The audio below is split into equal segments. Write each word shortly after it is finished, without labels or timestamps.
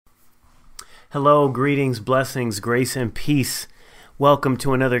Hello, greetings, blessings, grace, and peace. Welcome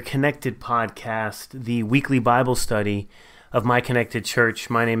to another Connected podcast, the weekly Bible study of My Connected Church.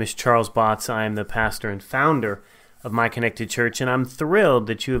 My name is Charles Botts. I am the pastor and founder of My Connected Church, and I'm thrilled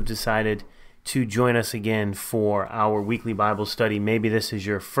that you have decided to join us again for our weekly Bible study. Maybe this is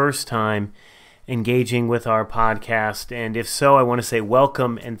your first time engaging with our podcast, and if so, I want to say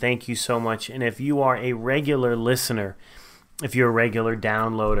welcome and thank you so much. And if you are a regular listener, if you're a regular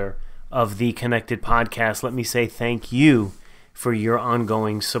downloader of the Connected podcast, let me say thank you for your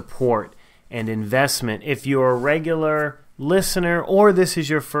ongoing support and investment. If you're a regular listener or this is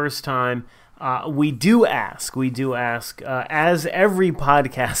your first time, we do ask, as every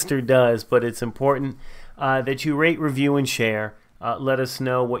podcaster does, but it's important that you rate, review, and share. Let us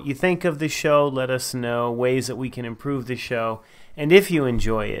know what you think of the show. Let us know ways that we can improve the show. And if you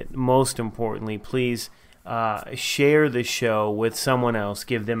enjoy it, most importantly, please share the show with someone else.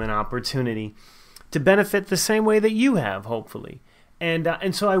 Give them an opportunity to benefit the same way that you have, hopefully.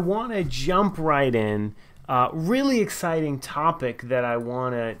 And so I want to jump right in. Really exciting topic that I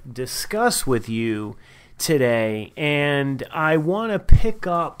want to discuss with you today. And I want to pick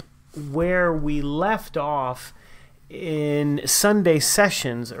up where we left off in Sunday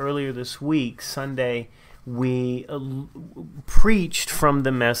sessions earlier this week. Sunday, we preached from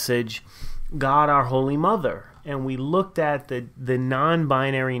the message, God, our Holy Mother, and we looked at the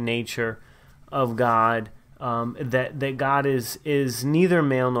non-binary nature of God, that God is neither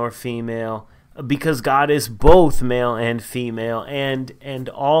male nor female, because God is both male and female, and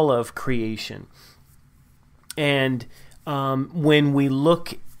all of creation. And when we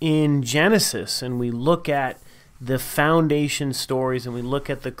look in Genesis and we look at the foundation stories and we look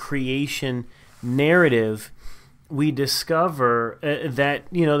at the creation narrative, we discover that,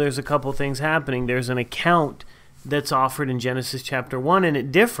 there's a couple things happening. There's an account that's offered in Genesis chapter 1, and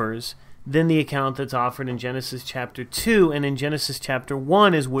it differs than the account that's offered in Genesis chapter 2. And in Genesis chapter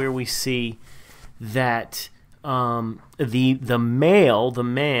 1 is where we see that the male, the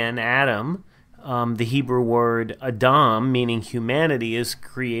man, Adam, the Hebrew word Adam, meaning humanity, is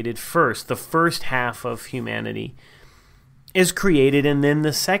created first. The first half of humanity is created, and then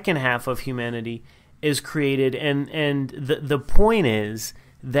the second half of humanity is created, and the point is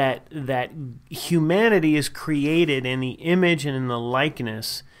that humanity is created in the image and in the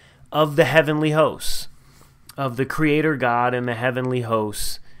likeness of the heavenly hosts, of the Creator God and the heavenly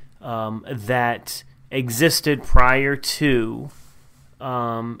hosts that existed prior to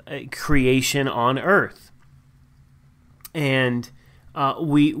creation on earth. And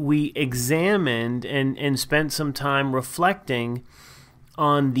we examined and spent some time reflecting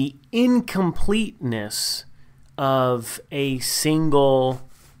on the incompleteness of a single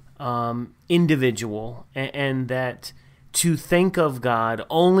individual, and that to think of God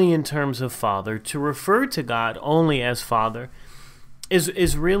only in terms of Father, to refer to God only as Father,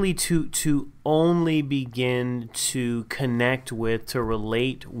 is really to only begin to connect with, to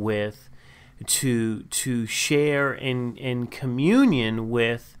relate with, to share in communion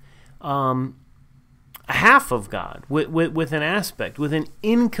with half of God, with an aspect, with an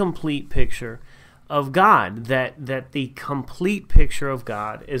incomplete picture of God, that the complete picture of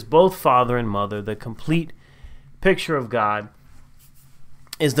God is both Father and Mother. The complete picture of God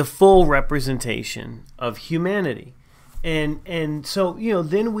is the full representation of humanity. And so,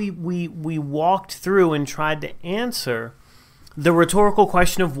 then we walked through and tried to answer the rhetorical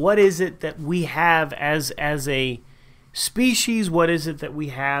question of what is it that we have as a species, what is it that we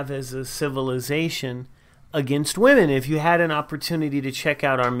have as a civilization against women. If you had an opportunity to check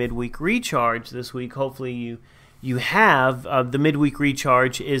out our midweek recharge this week, hopefully you have. The midweek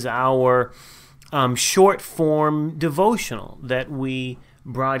recharge is our short form devotional that we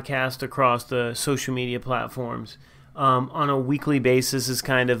broadcast across the social media platforms on a weekly basis. Is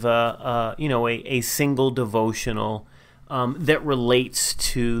kind of a single devotional that relates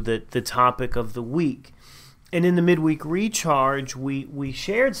to the topic of the week. And in the midweek recharge, we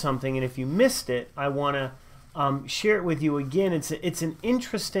shared something, and if you missed it, I want to share it with you again. It's an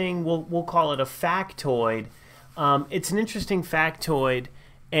interesting, we'll call it a factoid. It's an interesting factoid,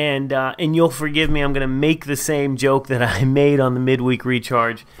 and you'll forgive me, I'm going to make the same joke that I made on the midweek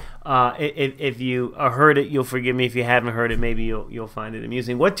recharge. If you heard it, you'll forgive me. If you haven't heard it, maybe you'll find it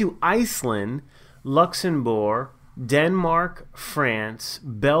amusing. What do Iceland, Luxembourg, Denmark, France,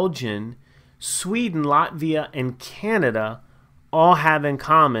 Belgium, Sweden, Latvia, and Canada all have in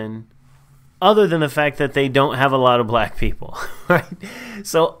common, other than the fact that they don't have a lot of black people, right?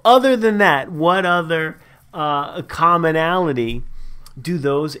 So other than that, what other commonality do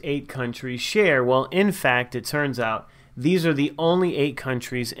those 8 countries share? Well, in fact, it turns out these are the only 8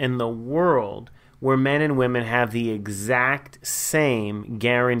 countries in the world where men and women have the exact same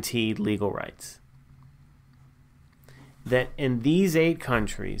guaranteed legal rights. That in these 8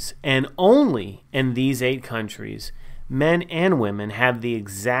 countries, and only in these 8 countries, men and women have the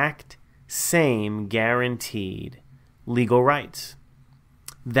exact same guaranteed legal rights.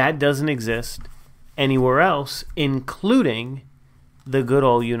 That doesn't exist anywhere else, including the good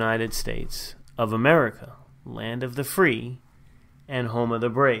old United States of America, land of the free and home of the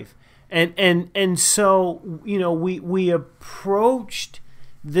brave. And so, we approached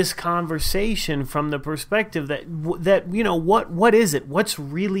this conversation from the perspective that what is it? What's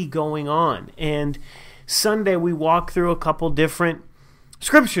really going on? And Sunday we walked through a couple different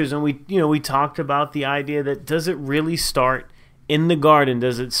scriptures, and we talked about the idea that, does it really start in the garden?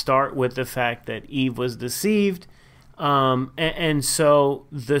 Does it start with the fact that Eve was deceived? And so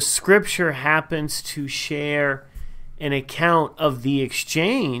the scripture happens to share an account of the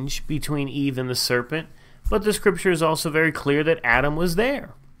exchange between Eve and the serpent, but the scripture is also very clear that Adam was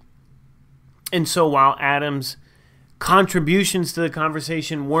there. And so while Adam's contributions to the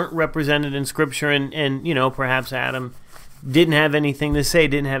conversation weren't represented in scripture, and perhaps Adam didn't have anything to say,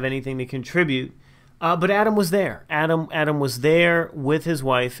 didn't have anything to contribute, but Adam was there. Adam was there with his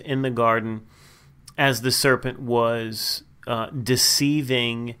wife in the garden as the serpent was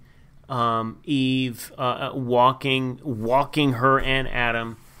deceiving Eve, walking her and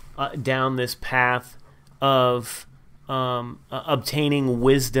Adam down this path of obtaining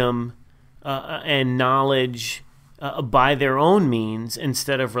wisdom and knowledge by their own means,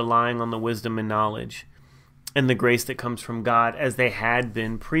 instead of relying on the wisdom and knowledge and the grace that comes from God as they had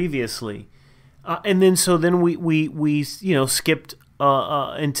been previously. And then we skipped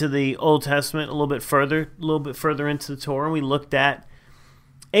into the Old Testament a little bit further into the Torah, and we looked at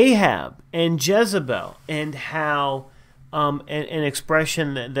Ahab and Jezebel, and how an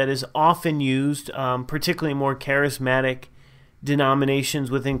expression that is often used, particularly in more charismatic denominations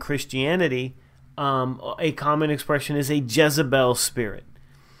within Christianity, a common expression is a Jezebel spirit.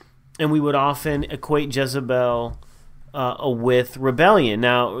 And we would often equate Jezebel with rebellion.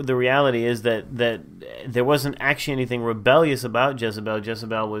 Now, the reality is that there wasn't actually anything rebellious about Jezebel.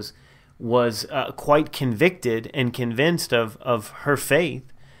 Jezebel was quite convicted and convinced of her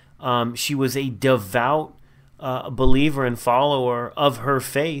faith. She was a devout believer and follower of her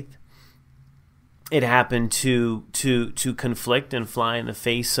faith. It happened to conflict and fly in the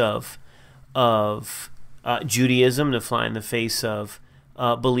face of Judaism, to fly in the face of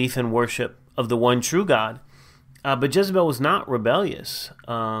belief and worship of the one true God. But Jezebel was not rebellious.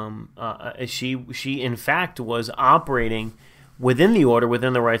 She in fact was operating within the order,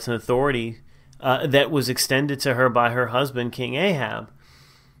 within the rights and authority that was extended to her by her husband, King Ahab.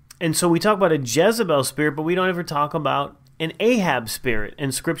 And so we talk about a Jezebel spirit, but we don't ever talk about an Ahab spirit.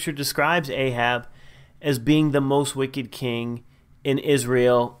 And Scripture describes Ahab as being the most wicked king in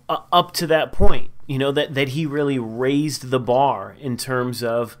Israel up to that point. That he really raised the bar in terms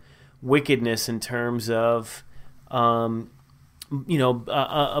of wickedness, in terms of a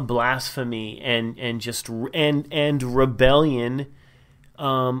blasphemy and rebellion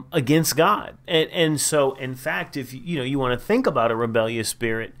against God. And so, in fact, if you want to think about a rebellious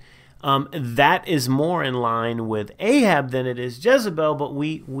spirit, that is more in line with Ahab than it is Jezebel. But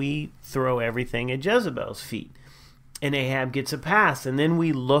we throw everything at Jezebel's feet, and Ahab gets a pass. And then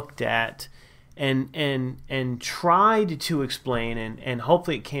we looked at and tried to explain, and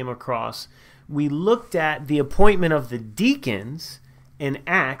hopefully it came across. We looked at the appointment of the deacons in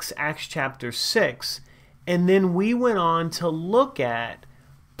Acts chapter 6, and then we went on to look at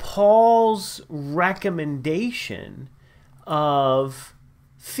Paul's recommendation of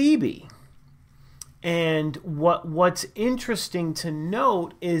Phoebe. And what's interesting to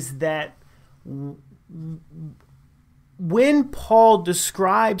note is that when Paul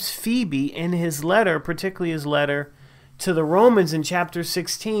describes Phoebe in his letter, particularly his letter to the Romans in chapter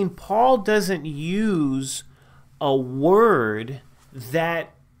 16, Paul doesn't use a word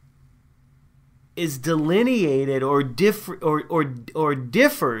that is delineated or differs.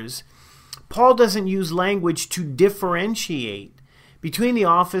 Paul doesn't use language to differentiate between the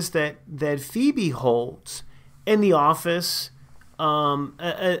office that Phoebe holds and the office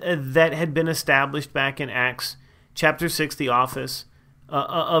that had been established back in Acts chapter 6, the office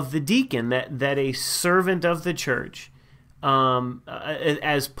of the deacon, that a servant of the church,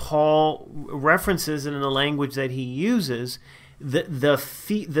 as Paul references it in the language that he uses,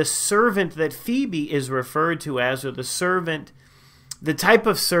 the servant that Phoebe is referred to as, or the type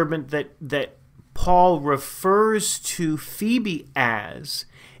of servant that Paul refers to Phoebe as,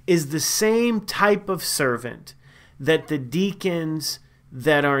 is the same type of servant that the deacons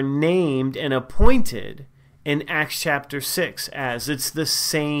that are named and appointed in Acts chapter 6 as. It's the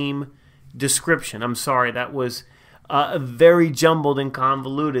same description. I'm sorry, that was very jumbled and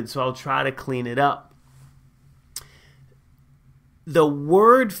convoluted, so I'll try to clean it up. The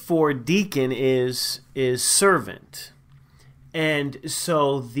word for deacon is servant. And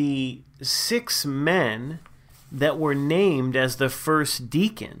so the 6 men that were named as the first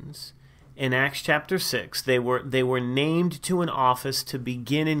deacons in Acts chapter 6, they were named to an office to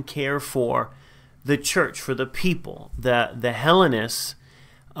begin and care for the church, for the people. The Hellenists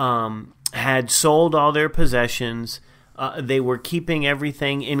had sold all their possessions. They were keeping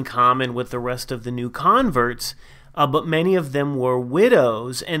everything in common with the rest of the new converts, but many of them were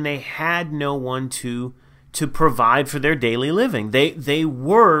widows, and they had no one to provide for their daily living. They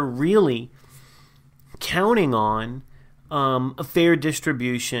were really counting on a fair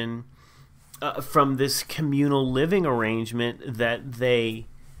distribution from this communal living arrangement that they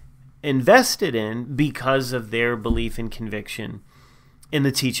invested in because of their belief and conviction in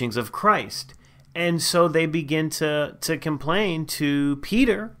the teachings of Christ. And so they begin to complain to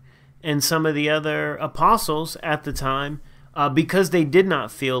Peter and some of the other apostles at the time because they did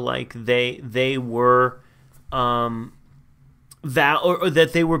not feel like they were or that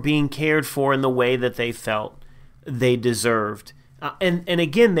they were being cared for in the way that they felt they deserved. And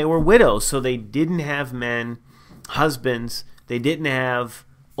again, they were widows, so they didn't have men, husbands. They didn't have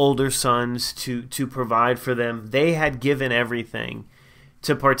older sons to provide for them. They had given everything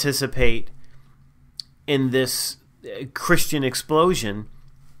to participate in this Christian explosion,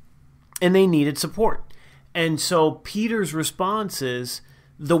 and they needed support. And so Peter's response is,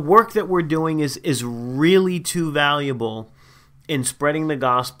 the work that we're doing is really too valuable in spreading the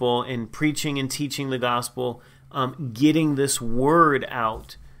gospel, in preaching and teaching the gospel, getting this word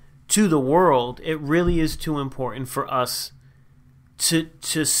out to the world. It really is too important for us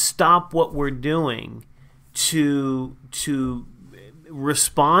to stop what we're doing to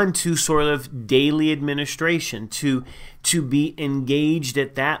respond to sort of daily administration, to be engaged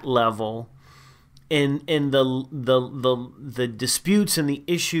at that level in the disputes and the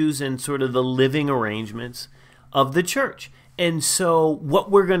issues and sort of the living arrangements of the church. And so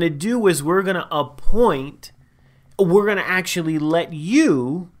what we're going to do is we're going to actually let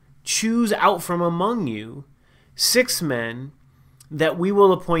you choose out from among you 6 men that we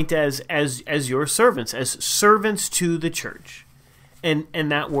will appoint as your servants, as servants to the church. And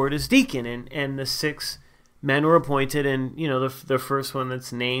that word is deacon. And the 6 men were appointed, and the first one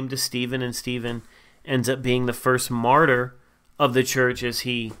that's named is Stephen, and Stephen ends up being the first martyr of the church as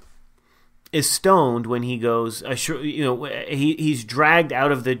he is stoned when he goes. He's dragged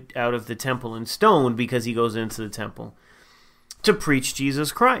out of the temple and stoned because he goes into the temple to preach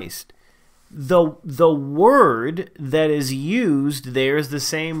Jesus Christ. The word that is used there is the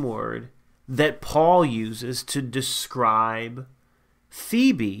same word that Paul uses to describe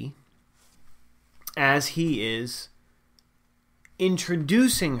Phoebe as he is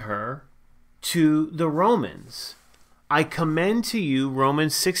introducing her to the Romans. I commend to you,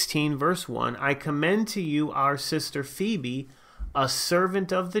 Romans 16, verse 1, I commend to you our sister Phoebe, a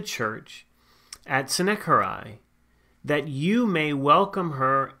servant of the church at Senecheri, that you may welcome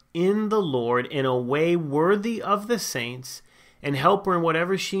her in the Lord in a way worthy of the saints, and help her in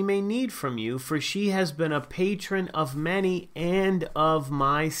whatever she may need from you, for she has been a patron of many and of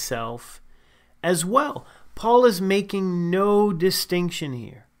myself as well. Paul is making no distinction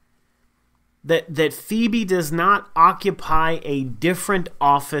here. That Phoebe does not occupy a different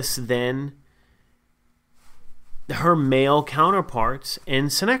office than her male counterparts in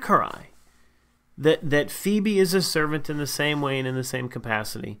Senecheri. That Phoebe is a servant in the same way and in the same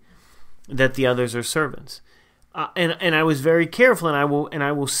capacity that the others are servants. And I was very careful, and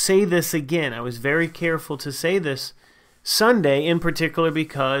I will say this again. I was very careful to say this Sunday in particular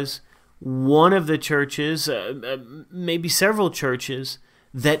because one of the churches, maybe several churches,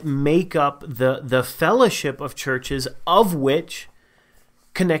 that make up the fellowship of churches, of which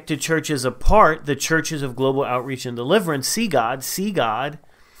Connected Church is a part, the Churches of Global Outreach and Deliverance, See God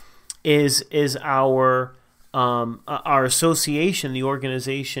is our association, the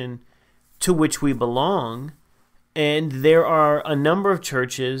organization to which we belong. And there are a number of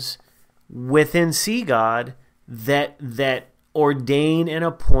churches within See God that ordain and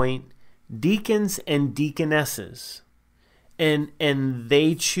appoint deacons and deaconesses. And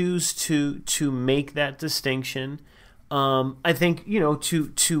they choose to make that distinction. I think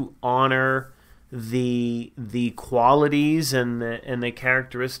to honor the qualities and the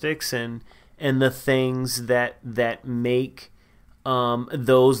characteristics and the things that make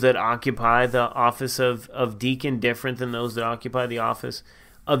those that occupy the office of deacon different than those that occupy the office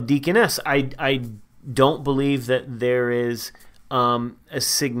of deaconess. I don't believe that there is a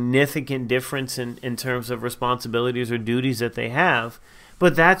significant difference in terms of responsibilities or duties that they have,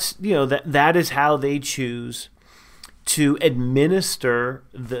 but that's that is how they choose to administer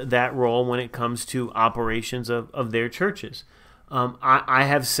that role when it comes to operations of their churches. I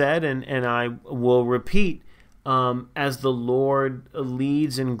have said, and I will repeat, as the Lord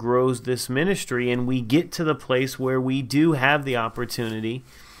leads and grows this ministry, and we get to the place where we do have the opportunity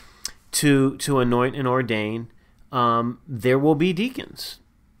to anoint and ordain, there will be deacons.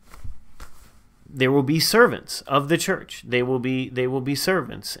 There will be servants of the church. They will be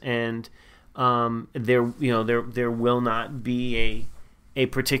servants, and there will not be a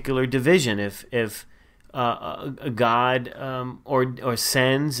particular division if God or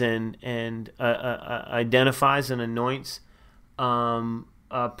sends and identifies and anoints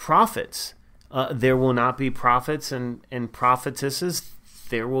prophets. There will not be prophets and prophetesses.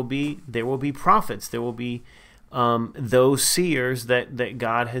 There will be prophets. There will be those seers that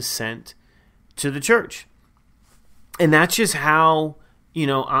God has sent to the church, and that's just how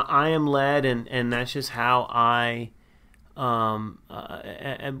I am led, and that's just how I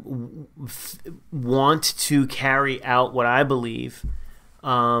want to carry out what I believe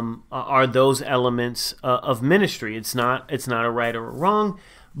are those elements of ministry. It's not a right or a wrong,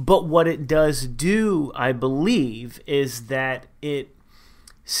 but what it does do, I believe, is that it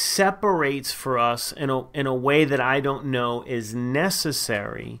separates for us in a way that I don't know is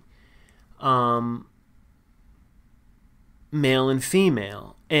necessary, male and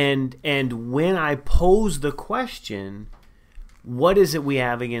female. And when I pose the question, what is it we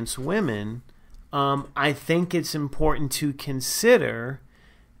have against women? I think it's important to consider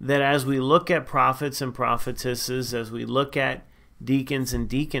that as we look at prophets and prophetesses, as we look at deacons and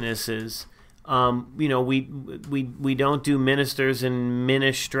deaconesses, we don't do ministers and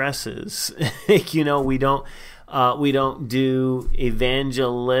ministresses. We don't do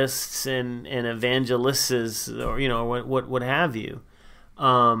evangelists and evangelistesses, or what have you.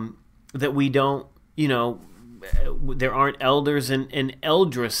 That we don't, there aren't elders and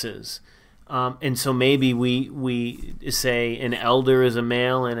eldresses. And so maybe we say an elder is a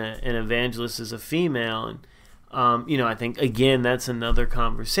male and an evangelist is a female. And, I think, again, that's another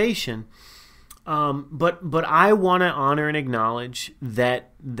conversation. But I want to honor and acknowledge that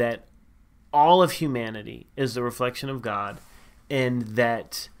all of humanity is the reflection of God, and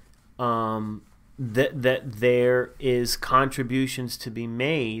that that there is contributions to be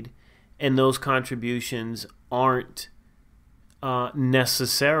made, and those contributions aren't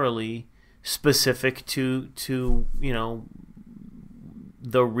necessarily specific to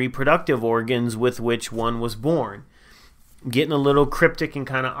the reproductive organs with which one was born. Getting a little cryptic and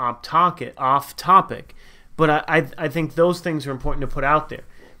kind of off topic, but I think those things are important to put out there.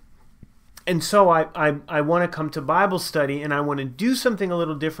 And so I want to come to Bible study, and I want to do something a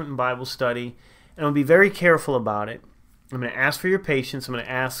little different in Bible study, and I'll be very careful about it. I'm going to ask for your patience. I'm going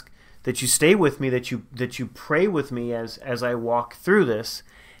to ask that you stay with me, that you pray with me as I walk through this,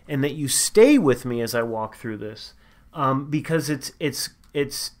 and that you stay with me as I walk through this, because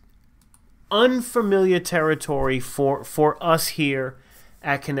it's unfamiliar territory for us here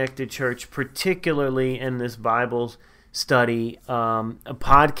at Connected Church, particularly in this Bible study, a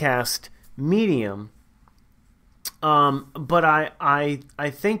podcast medium. But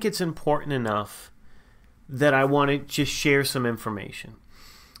I think it's important enough that I want to just share some information.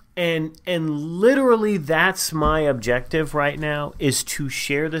 And literally that's my objective right now, is to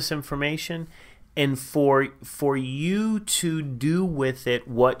share this information and for you to do with it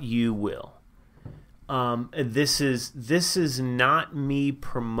what you will. This is not me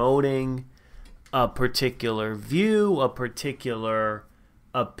promoting a particular view, a particular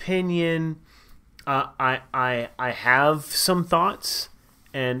opinion. I have some thoughts,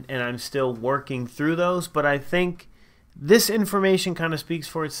 and I'm still working through those, but I think this information kind of speaks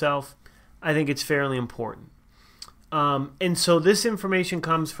for itself. I think it's fairly important. And so this information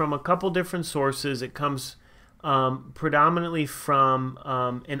comes from a couple different sources. It comes predominantly from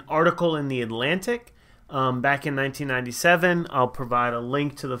an article in The Atlantic back in 1997. I'll provide a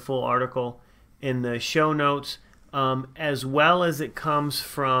link to the full article in the show notes, as well as it comes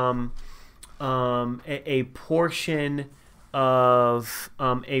from a portion of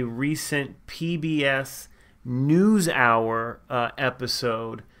a recent PBS NewsHour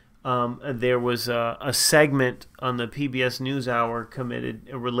episode. There was a segment on the PBS NewsHour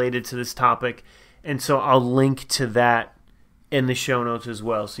related to this topic, and so I'll link to that in the show notes as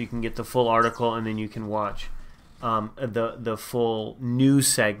well, so you can get the full article and then you can watch the full news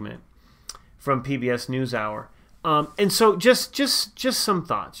segment from PBS NewsHour. And so just some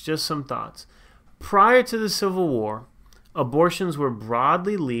thoughts. Prior to the Civil War, abortions were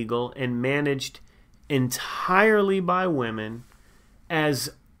broadly legal and managed entirely by women, as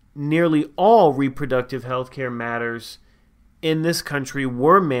nearly all reproductive health care matters in this country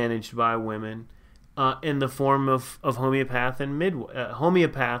were managed by women in the form of homeopaths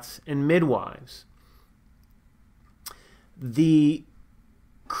and midwives. The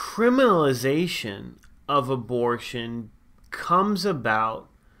criminalization of abortion comes about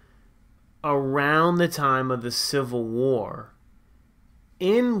around the time of the Civil War,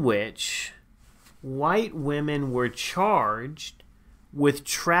 in which white women were charged with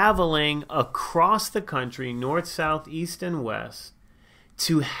traveling across the country, north, south, east, and west,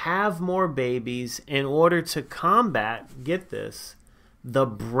 to have more babies in order to combat, get this, the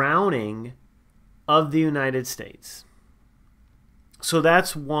browning of the United States. So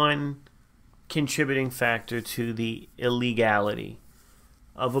that's one contributing factor to the illegality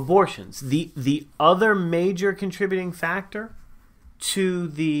of abortions. The other major contributing factor to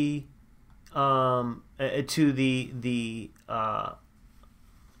the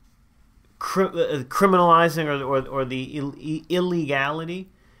criminalizing or the illegality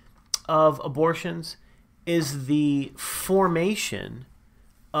of abortions is the formation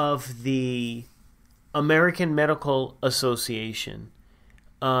of the American Medical Association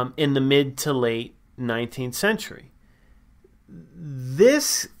in the mid to late 19th century.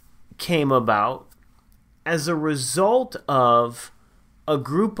 This came about as a result of a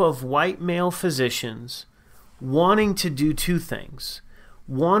group of white male physicians wanting to do two things: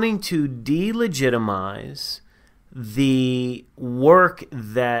 wanting to delegitimize the work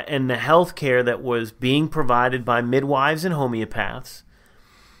that and the health care that was being provided by midwives and homeopaths.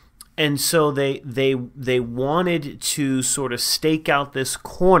 And so they wanted to sort of stake out this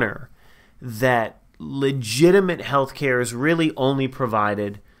corner that legitimate health care is really only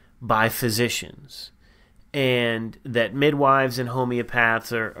provided by physicians, and that midwives and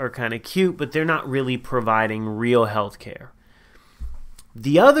homeopaths are kind of cute, but they're not really providing real health care.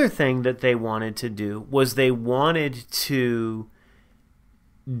 The other thing that they wanted to do was they wanted to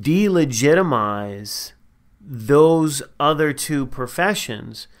delegitimize those other two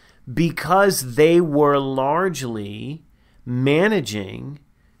professions because they were largely managing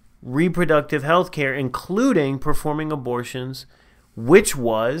reproductive health care, including performing abortions, which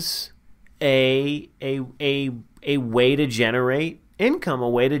was a way to generate income, a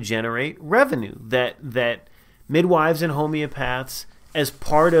way to generate revenue, that midwives and homeopaths, as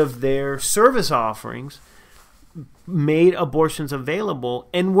part of their service offerings, made abortions available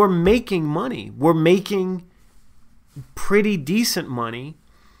and were making money. We're making pretty decent money.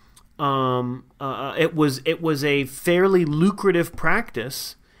 It was a fairly lucrative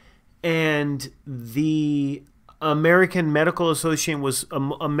practice, and the American Medical Association was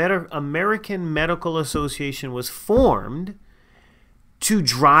formed to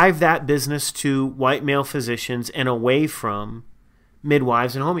drive that business to white male physicians and away from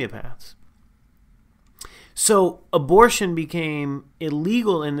midwives and homeopaths. So abortion became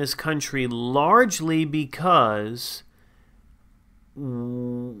illegal in this country largely because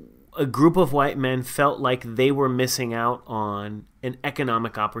a group of white men felt like they were missing out on an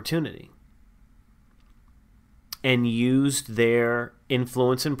economic opportunity and used their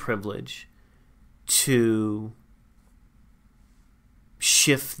influence and privilege to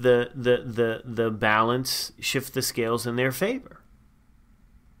shift the balance, shift the scales in their favor.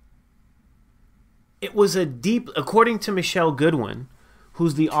 It was according to Michelle Goodwin,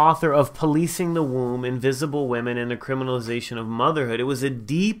 who's the author of Policing the Womb, Invisible Women and the Criminalization of Motherhood, it was a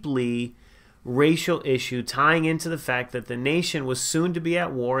deeply racial issue tying into the fact that the nation was soon to be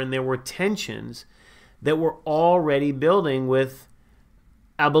at war and there were tensions that were already building with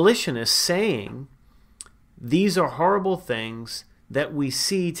abolitionists saying these are horrible things that we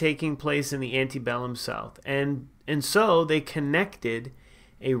see taking place in the antebellum South. And so they connected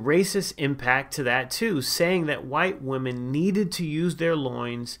a racist impact to that too, saying that white women needed to use their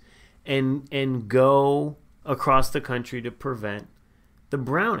loins and go across the country to prevent the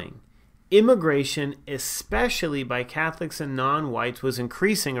browning. Immigration, especially by Catholics and non-whites, was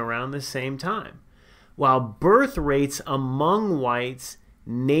increasing around the same time, while birth rates among whites,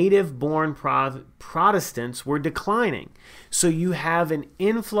 native-born Protestants, were declining. So you have an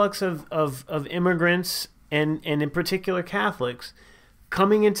influx of immigrants and in particular Catholics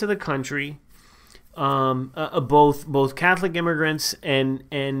coming into the country, both Catholic immigrants and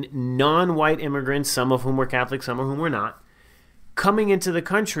non-white immigrants, some of whom were Catholic, some of whom were not, coming into the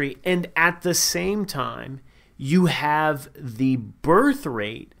country. And at the same time, you have the birth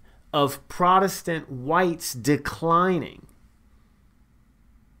rate of Protestant whites declining.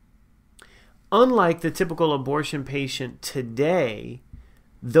 Unlike the typical abortion patient today,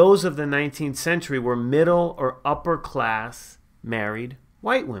 those of the 19th century were middle or upper class married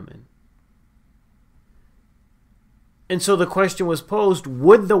white women. And so the question was posed,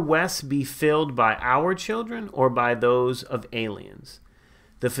 would the West be filled by our children or by those of aliens?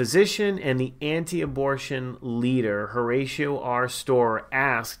 The physician and the anti-abortion leader, Horatio R.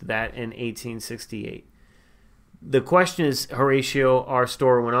 asked that in 1868. The question is, Horatio R.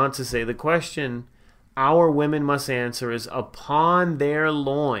 Storer went on to say, the question our women must answer is, upon their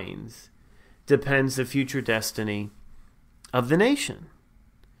loins depends the future destiny of the nation.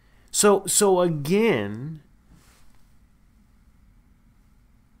 So again,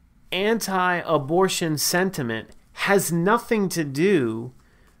 anti-abortion sentiment has nothing to do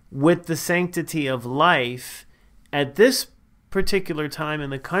with the sanctity of life at this particular time in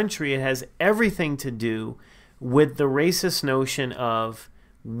the country. It has everything to do with the racist notion of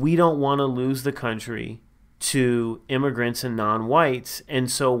we don't want to lose the country to immigrants and non-whites, and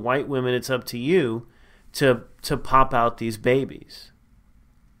so white women, it's up to you to pop out these babies.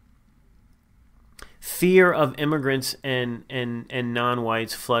 Fear of immigrants and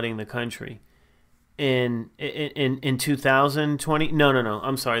non-whites flooding the country. In 2020, no,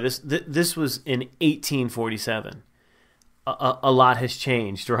 I'm sorry. This was in 1847. A lot has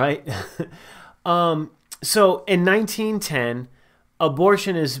changed, right? So in 1910,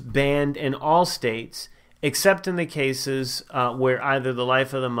 abortion is banned in all states except in the cases where either the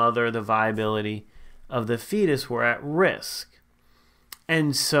life of the mother or the viability of the fetus were at risk.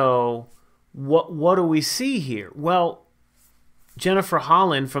 And so what do we see here? Well, Jennifer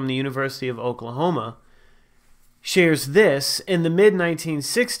Holland from the University of Oklahoma shares this. In the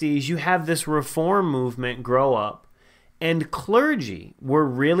mid-1960s, you have this reform movement grow up, and clergy were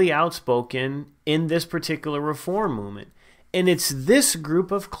really outspoken in this particular reform movement. And it's this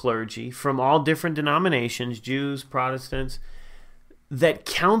group of clergy from all different denominations, Jews, Protestants, that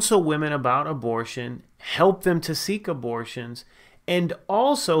counsel women about abortion, help them to seek abortions, and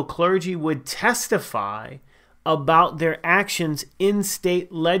also clergy would testify about their actions in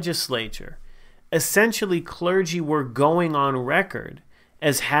state legislature. Essentially, clergy were going on record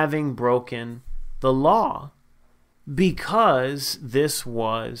as having broken the law because this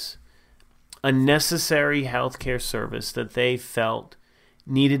was a necessary healthcare service that they felt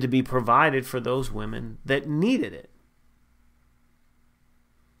needed to be provided for those women that needed it.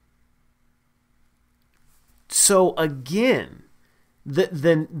 So again,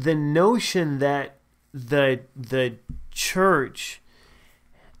 the notion that the church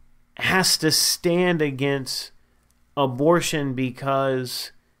has to stand against abortion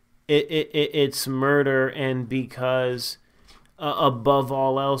because it's murder, and because above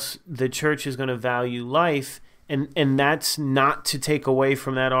all else the church is going to value life, and that's not to take away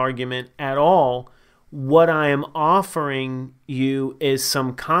from that argument at all. What I am offering you is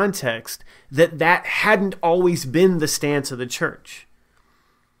some context that hadn't always been the stance of the church.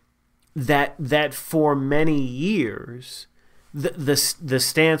 That for many years the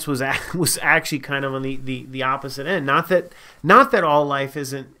stance was actually kind of on the opposite end. Not that all life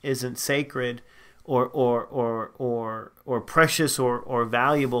isn't sacred or precious or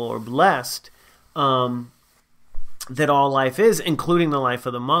valuable or blessed. That all life is, including the life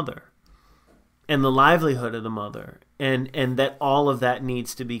of the mother and the livelihood of the mother, and that all of that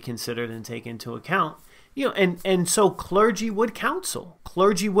needs to be considered and taken into account. And so clergy would counsel,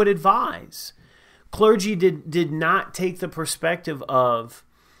 clergy would advise. Clergy did not take the perspective of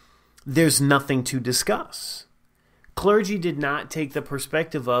there's nothing to discuss. Clergy did not take the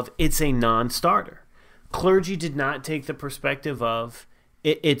perspective of it's a non-starter. Clergy did not take the perspective of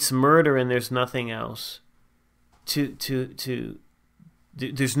it's murder and there's nothing else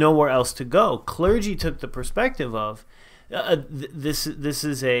there's nowhere else to go. Clergy took the perspective of this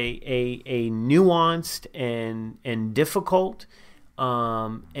is a nuanced and difficult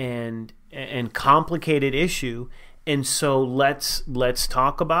and complicated issue, and so let's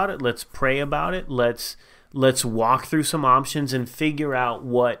talk about it. Let's pray about it. Let's walk through some options and figure out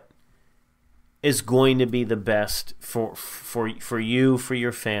what is going to be the best for you, for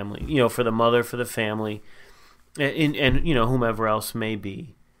your family, for the mother, for the family, and whomever else may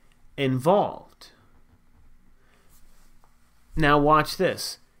be involved. Now watch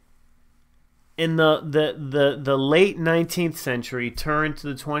this. In the late 19th century, turn to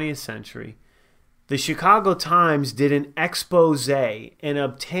the 20th century, the Chicago Times did an expose and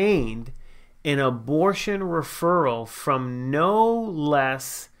obtained an abortion referral from no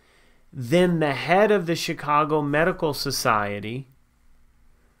less then the head of the Chicago Medical Society,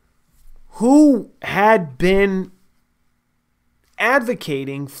 who had been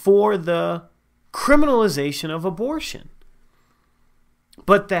advocating for the criminalization of abortion.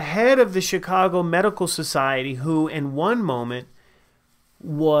 But the head of the Chicago Medical Society, who in one moment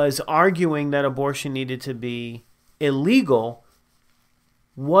was arguing that abortion needed to be illegal,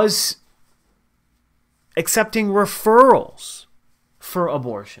 was accepting referrals for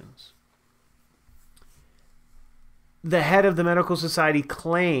abortions. The head of the medical society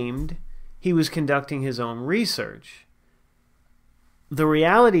claimed he was conducting his own research. The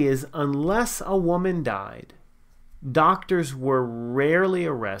reality is, unless a woman died, doctors were rarely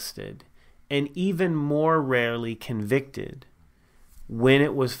arrested and even more rarely convicted when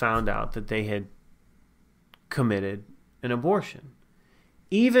it was found out that they had committed an abortion.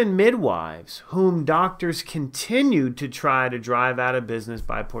 Even midwives, whom doctors continued to try to drive out of business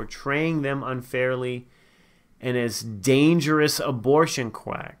by portraying them unfairly and as dangerous abortion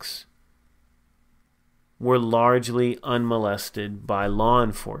quacks, were largely unmolested by law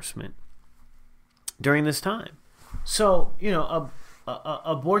enforcement during this time. So,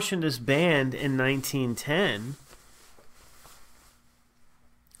 abortion is banned in 1910,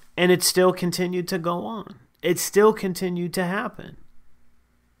 and it still continued to go on. It still continued to happen.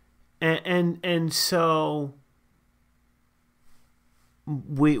 And so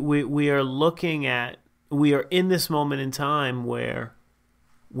we are looking at, we are in this moment in time where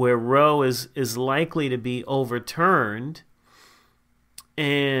Roe is likely to be overturned,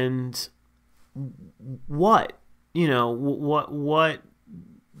 and what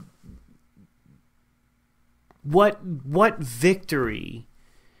victory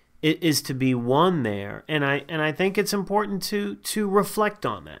is to be won there, and I think it's important to reflect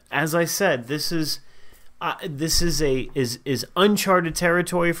on that. As I said, this is uncharted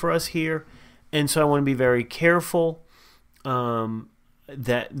territory for us here, and so I want to be very careful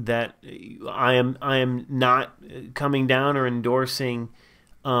that I am not coming down or endorsing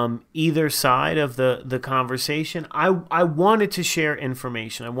either side of the conversation. I wanted to share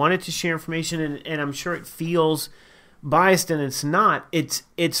information. And I'm sure it feels biased, and it's not.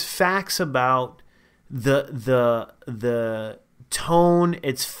 It's facts about the tone.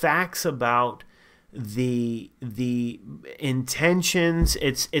 It's facts about the intentions.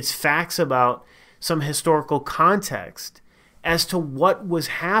 It's facts about some historical context as to what was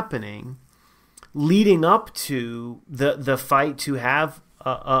happening leading up to the fight to have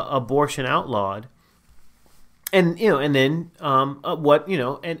abortion outlawed, and then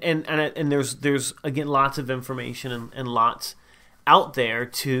there's again lots of information and lots out there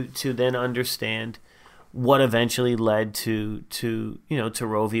to then understand what eventually led to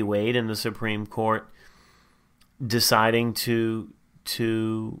Roe v. Wade and the Supreme Court deciding to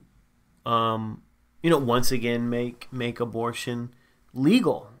once again make abortion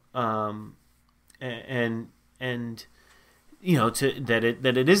legal, that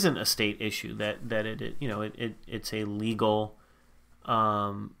it isn't a state issue, that it's a legal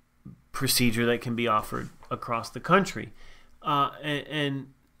procedure that can be offered across the country, and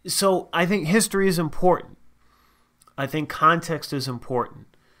so I think history is important. I think context is important.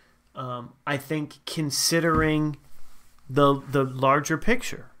 I think considering the larger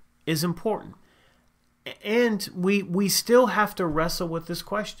picture is important. And we still have to wrestle with this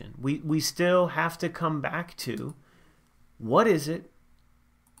question. We still have to come back to, what is it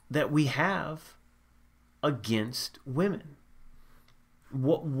that we have against women?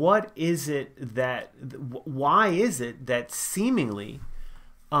 What is it that? Why is it that seemingly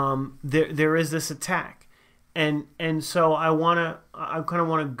there is this attack? And so I kind of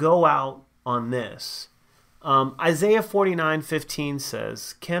want to go out on this. Isaiah 49:15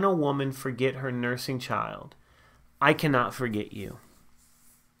 says, "Can a woman forget her nursing child? I cannot forget you."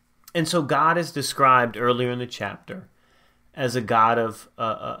 And so God is described earlier in the chapter as a God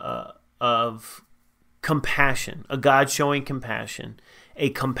of compassion, a God showing compassion, a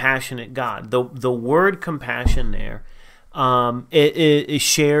compassionate God. The word compassion there, it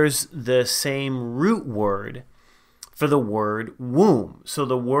shares the same root word for the word womb. So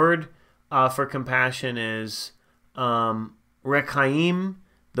the word for compassion is rekhaim.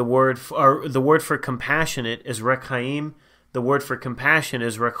 The word for compassionate is rekhaim. The word for compassion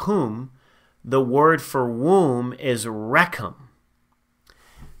is rekhum. The word for womb is rekham.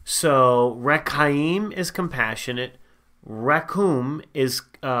 So rekhaim is compassionate. Rekhum is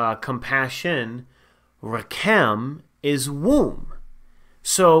compassion. Rekhem is womb.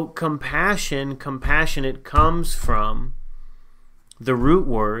 So compassionate comes from the root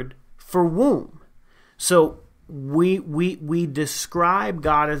word for womb. So we describe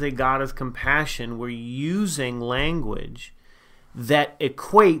God as a God of compassion. We're using language that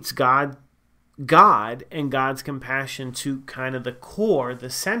equates God and God's compassion to kind of the core, the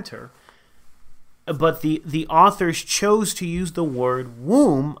center. But the authors chose to use the word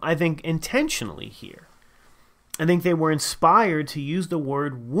womb, I think, intentionally here. I think they were inspired to use the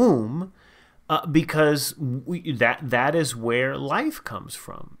word womb because that is where life comes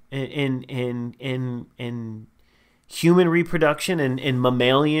from. In human reproduction and in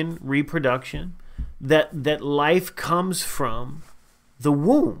mammalian reproduction, that life comes from the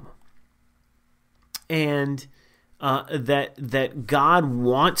womb. And that God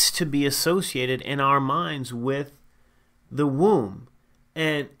wants to be associated in our minds with the womb.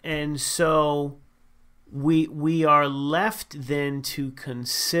 And so we are left then to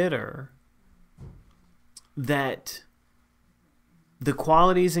consider that the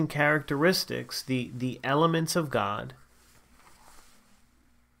qualities and characteristics, the elements of God,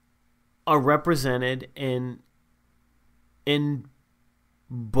 are represented in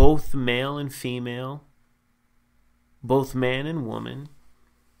both male and female, both man and woman,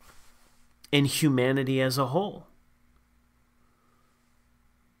 and humanity as a whole.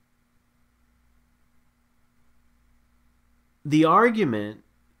 The argument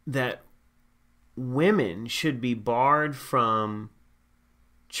that women should be barred from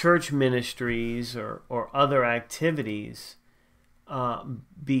church ministries or other activities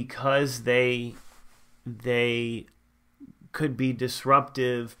because they could be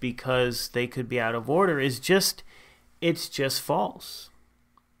disruptive, because they could be out of order, it's just false.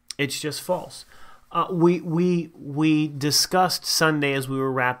 It's just false. We discussed Sunday as we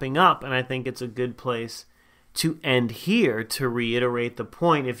were wrapping up, and I think it's a good place to end here to reiterate the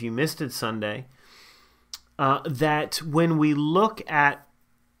point, if you missed it Sunday, that when we look at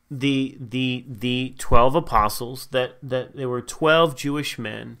the 12 apostles, that there were 12 Jewish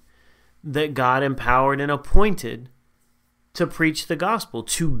men that God empowered and appointed to preach the gospel,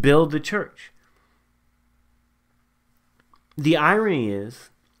 to build the church. The irony is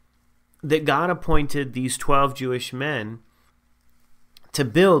that God appointed these 12 Jewish men to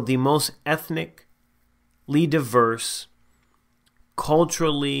build the most ethnically diverse,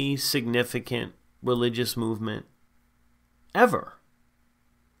 culturally significant religious movement ever.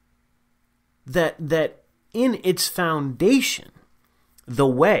 That in its foundation, the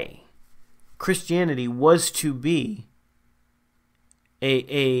way Christianity was to be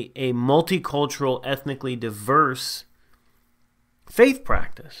a multicultural, ethnically diverse faith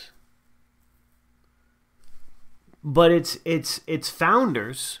practice. But its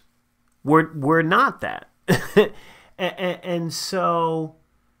founders were not that. and so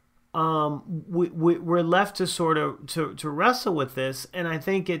we're left to sort of to wrestle with this, and I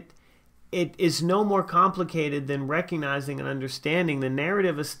think it is no more complicated than recognizing and understanding the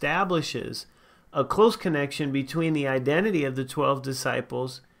narrative establishes a close connection between the identity of the 12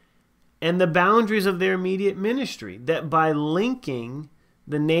 disciples and the boundaries of their immediate ministry, that by linking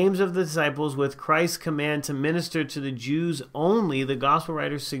the names of the disciples with Christ's command to minister to the Jews only, the gospel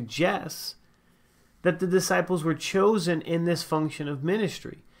writer suggests that the disciples were chosen in this function of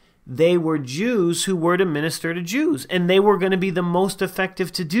ministry. They were Jews who were to minister to Jews, and they were going to be the most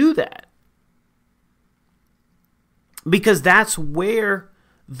effective to do that, because that's where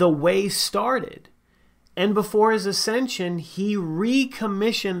the way started. And before his ascension, he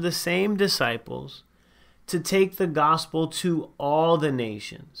recommissioned the same disciples to take the gospel to all the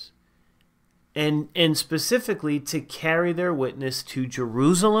nations, and specifically to carry their witness to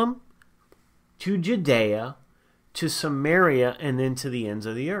Jerusalem, to Judea, to Samaria, and then to the ends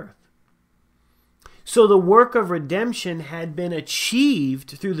of the earth. So the work of redemption had been achieved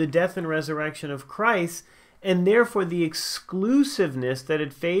through the death and resurrection of Christ, and therefore the exclusiveness that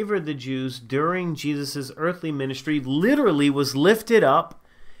had favored the Jews during Jesus' earthly ministry literally was lifted up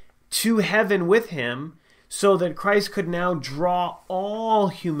to heaven with him, so that Christ could now draw all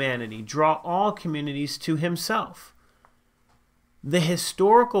humanity, draw all communities to himself. The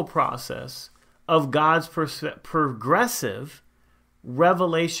historical process of God's progressive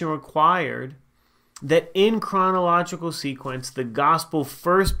revelation required that in chronological sequence, the gospel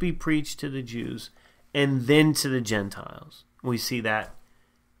first be preached to the Jews and then to the Gentiles. We see that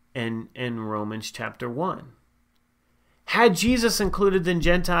in Romans chapter 1. Had Jesus included the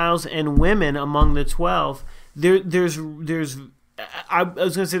Gentiles and women among the 12, I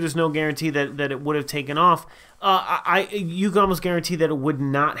was going to say there's no guarantee that it would have taken off. You can almost guarantee that it would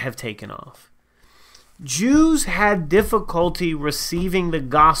not have taken off. Jews had difficulty receiving the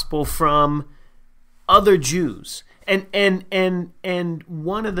gospel from other Jews, And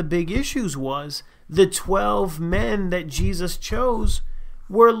one of the big issues was the 12 men that Jesus chose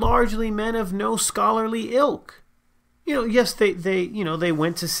were largely men of no scholarly ilk. Yes, they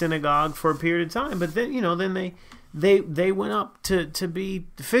went to synagogue for a period of time, but then they went up to be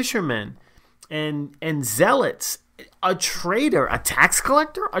fishermen and zealots, a traitor, a tax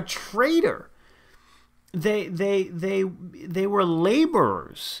collector, a traitor. They were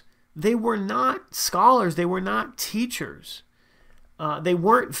laborers. They were not scholars. They were not teachers. They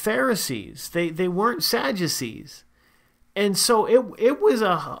weren't Pharisees. They weren't Sadducees. And so it was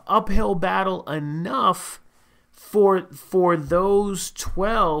a uphill battle enough for those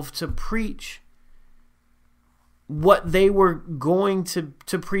 12 to preach what they were going to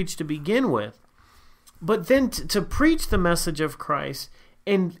preach to begin with. But then to preach the message of Christ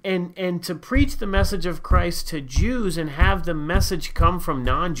and to preach the message of Christ to Jews and have the message come from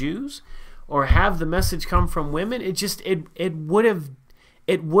non-Jews or have the message come from women, it would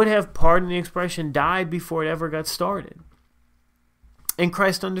have, pardon the expression, died before it ever got started. And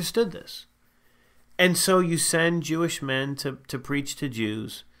Christ understood this. And so you send Jewish men to preach to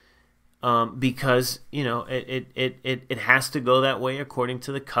Jews because it has to go that way according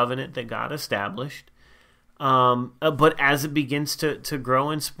to the covenant that God established. But as it begins to grow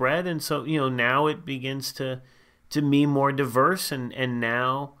and spread, and so now it begins to be more diverse, and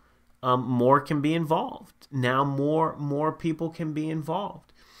now more can be involved. Now more people can be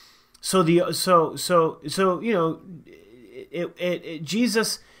involved. So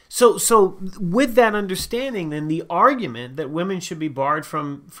Jesus. So with that understanding, then the argument that women should be barred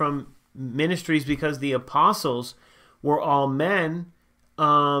from ministries because the apostles were all men,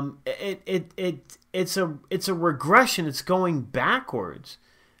 it's a regression. It's going backwards,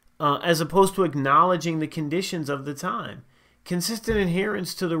 as opposed to acknowledging the conditions of the time. Consistent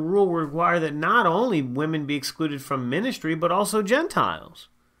adherence to the rule will require that not only women be excluded from ministry, but also Gentiles.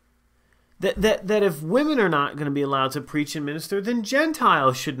 That if women are not going to be allowed to preach and minister, then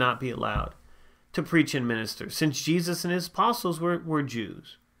Gentiles should not be allowed to preach and minister, since Jesus and his apostles were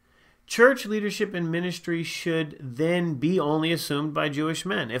Jews. Church leadership and ministry should then be only assumed by Jewish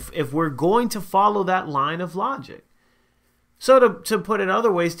men, if we're going to follow that line of logic. So to put it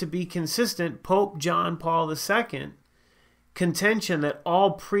other ways, to be consistent, Pope John Paul II contention that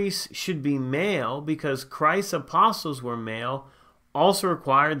all priests should be male because Christ's apostles were male also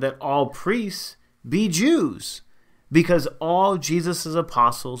required that all priests be Jews because all Jesus'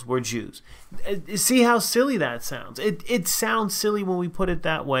 apostles were Jews. See how silly that sounds? It sounds silly when we put it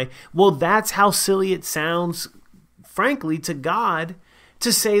that way. Well, that's how silly it sounds, frankly, to God,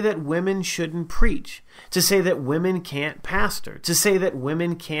 to say that women shouldn't preach, to say that women can't pastor, to say that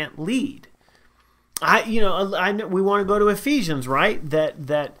women can't lead. I know we want to go to Ephesians, right?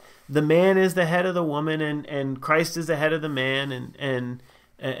 That the man is the head of the woman, and Christ is the head of the man, and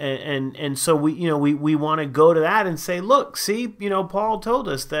so we want to go to that and say, look, see, Paul told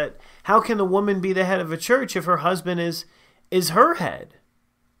us that how can the woman be the head of a church if her husband is her head?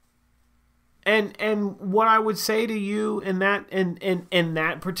 And what I would say to you in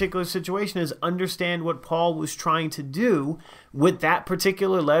that particular situation is understand what Paul was trying to do with that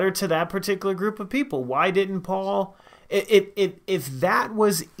particular letter to that particular group of people. Why didn't Paul, if that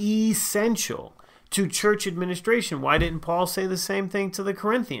was essential to church administration, why didn't Paul say the same thing to the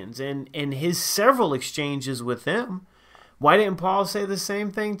Corinthians in his several exchanges with them? Why didn't Paul say the same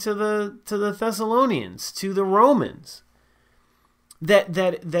thing to the Thessalonians, to the Romans? That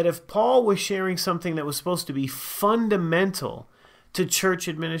if Paul was sharing something that was supposed to be fundamental to church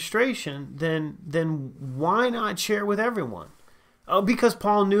administration, then why not share with everyone? Oh, because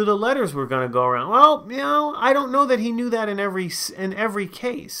Paul knew the letters were going to go around. Well, I don't know that he knew that in every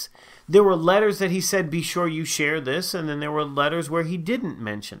case. There were letters that he said, be sure you share this, and then there were letters where he didn't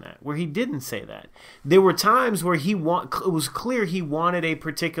mention that, where he didn't say that. There were times where it was clear he wanted a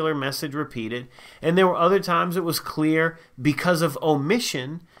particular message repeated, and there were other times it was clear because of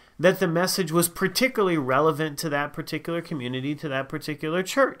omission that the message was particularly relevant to that particular community, to that particular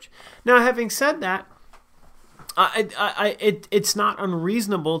church. Now, having said that, it's not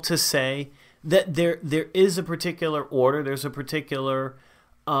unreasonable to say that there is a particular order, there's a particular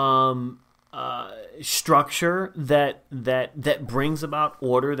structure that brings about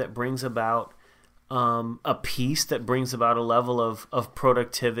order, that brings about a peace, that brings about a level of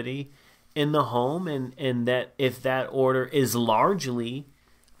productivity in the home, and that if that order is largely,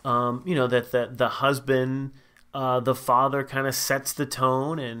 that the husband, the father kind of sets the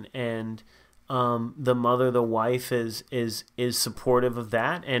tone, and the mother, the wife is supportive of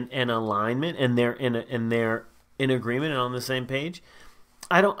that and alignment, and they're in agreement and on the same page.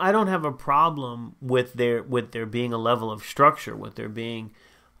 I don't have a problem with there being a level of structure, with there being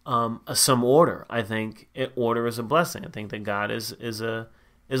some order. I think order is a blessing. I think that God is a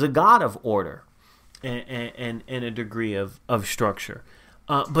God of order and a degree of structure.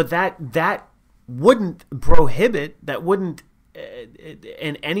 But that wouldn't prohibit, that wouldn't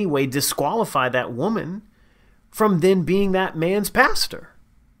in any way disqualify that woman from then being that man's pastor.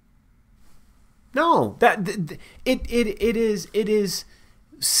 No, it is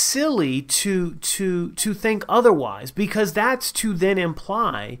silly to think otherwise, because that's to then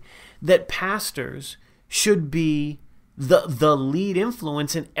imply that pastors should be the lead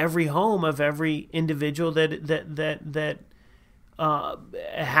influence in every home of every individual that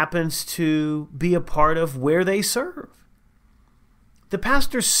happens to be a part of where they serve. The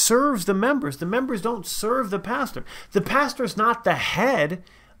pastor serves the members. The members don't serve the pastor. The pastor is not the head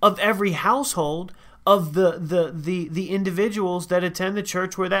of every household of the individuals that attend the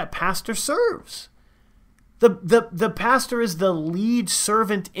church where that pastor serves. The pastor is the lead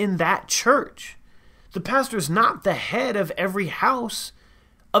servant in that church. The pastor is not the head of every house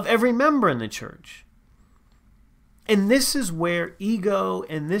of every member in the church. And this is where ego,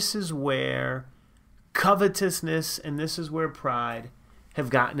 and this is where covetousness, and this is where pride have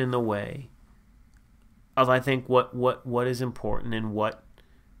gotten in the way of, I think, what is important and what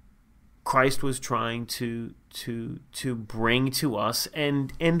Christ was trying to bring to us,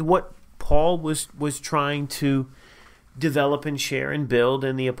 and what Paul was trying to develop and share and build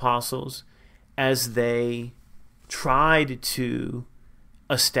in the apostles as they tried to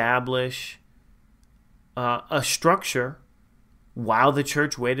establish a structure while the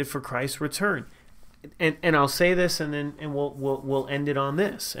church waited for Christ's return. And I'll say this, and then we'll end it on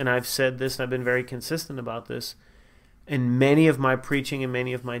this. And I've said this, and I've been very consistent about this in many of my preaching and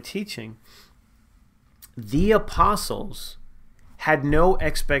many of my teaching. The apostles had no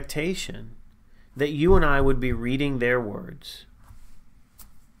expectation that you and I would be reading their words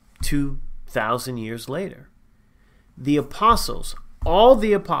 2,000 years later. The apostles, all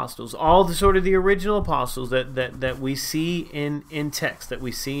the sort of the original apostles that we see in text, that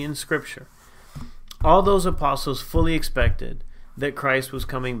we see in Scripture, all those apostles fully expected that Christ was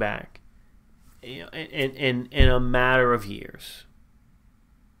coming back, in a matter of years,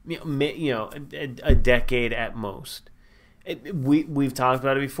 a decade at most. We've talked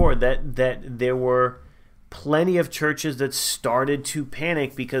about it before, that there were plenty of churches that started to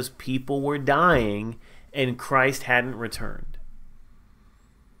panic because people were dying and Christ hadn't returned.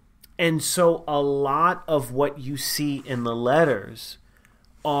 And so a lot of what you see in the letters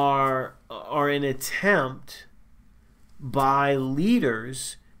are an attempt by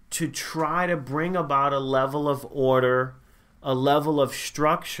leaders to try to bring about a level of order, a level of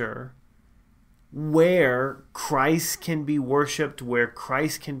structure where Christ can be worshiped, where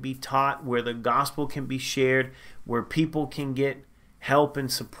Christ can be taught, where the gospel can be shared, where people can get help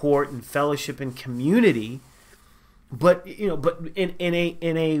and support and fellowship and community, but in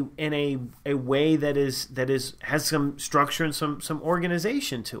a way that has some structure and some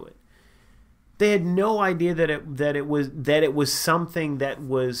organization to it. They had no idea that it was something that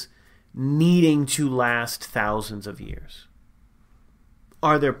was needing to last thousands of years.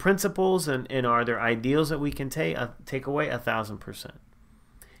 Are there principles and are there ideals that we can take away? 1,000%.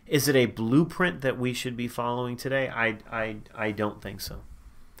 Is it a blueprint that we should be following today? I don't think so.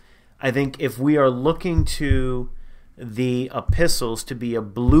 I think if we are looking to the epistles to be a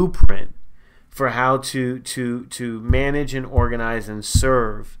blueprint for how to manage and organize and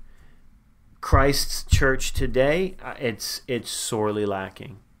serve Christ's church today, it's sorely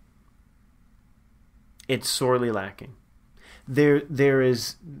lacking. It's sorely lacking. There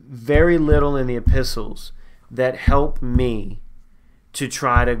is very little in the epistles that help me to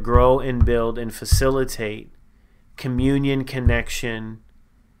try to grow and build and facilitate communion, connection,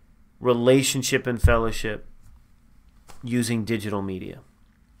 relationship, and fellowship using digital media.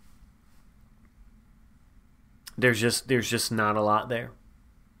 There's just not a lot there.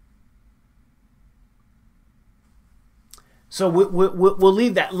 So we'll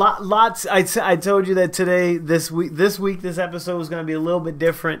leave that. Lots. I told you that today, this week, this episode was going to be a little bit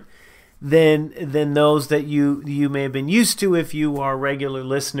different than those that you may have been used to if you are a regular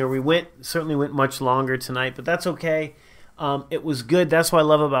listener. We certainly went much longer tonight, but that's okay. It was good. That's what I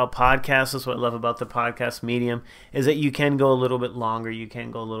love about podcasts. That's what I love about the podcast medium, is that you can go a little bit longer. You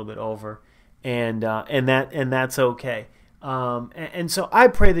can go a little bit over, and that's okay. And so I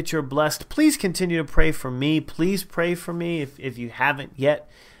pray that you're blessed. Please continue to pray for me. Please pray for me if you haven't yet.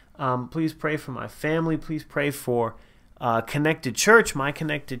 Please pray for my family. Please pray for Connected Church, my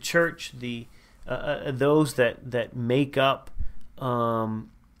Connected Church, the those that make up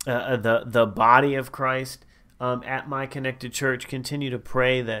the body of Christ at My Connected Church. Continue to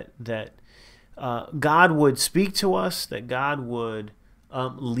pray that God would speak to us, that God would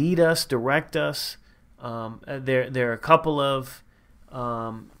lead us, direct us. There are a couple of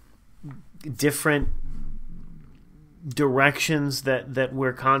different directions that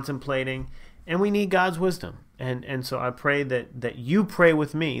we're contemplating, and we need God's wisdom. And so I pray that you pray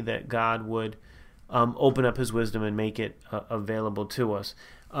with me that God would open up His wisdom and make it available to us.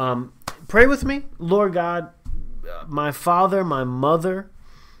 Pray with me. Lord God, my Father, my Mother,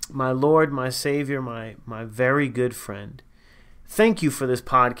 my Lord, my Savior, my very good friend, thank you for this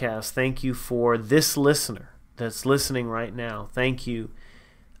podcast. Thank you for this listener that's listening right now. Thank you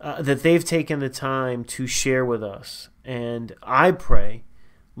that they've taken the time to share with us. And I pray,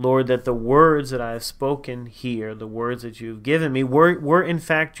 Lord, that the words that I have spoken here, the words that you've given me, were in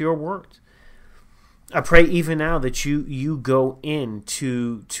fact your words. I pray even now that you go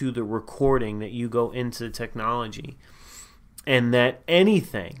into the recording, that you go into the technology, and that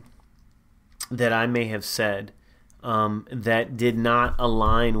anything that I may have said that did not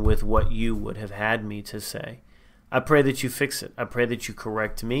align with what you would have had me to say, I pray that you fix it. I pray that you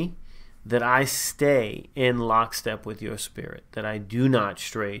correct me, that I stay in lockstep with your Spirit, that I do not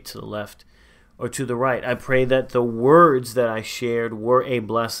stray to the left or to the right. I pray that the words that I shared were a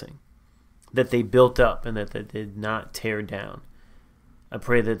blessing, that they built up and that they did not tear down. I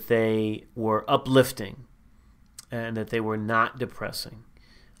pray that they were uplifting and that they were not depressing.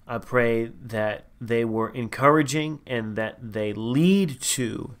 I pray that they were encouraging and that they lead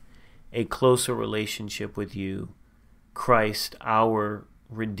to a closer relationship with you, Christ, our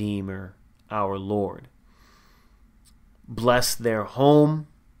Redeemer, our Lord. Bless their home.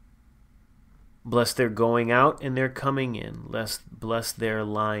 Bless their going out and their coming in. Bless their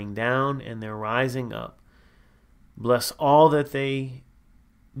lying down and their rising up. Bless all that they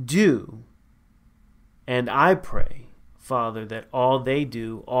do. And I pray, Father, that all they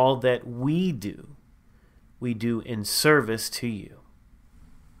do, all that we do in service to you.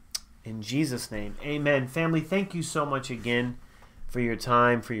 In Jesus' name, amen. Family, thank you so much again for your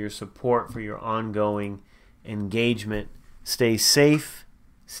time, for your support, for your ongoing engagement. Stay safe,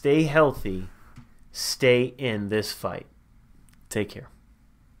 stay healthy, stay in this fight. Take care.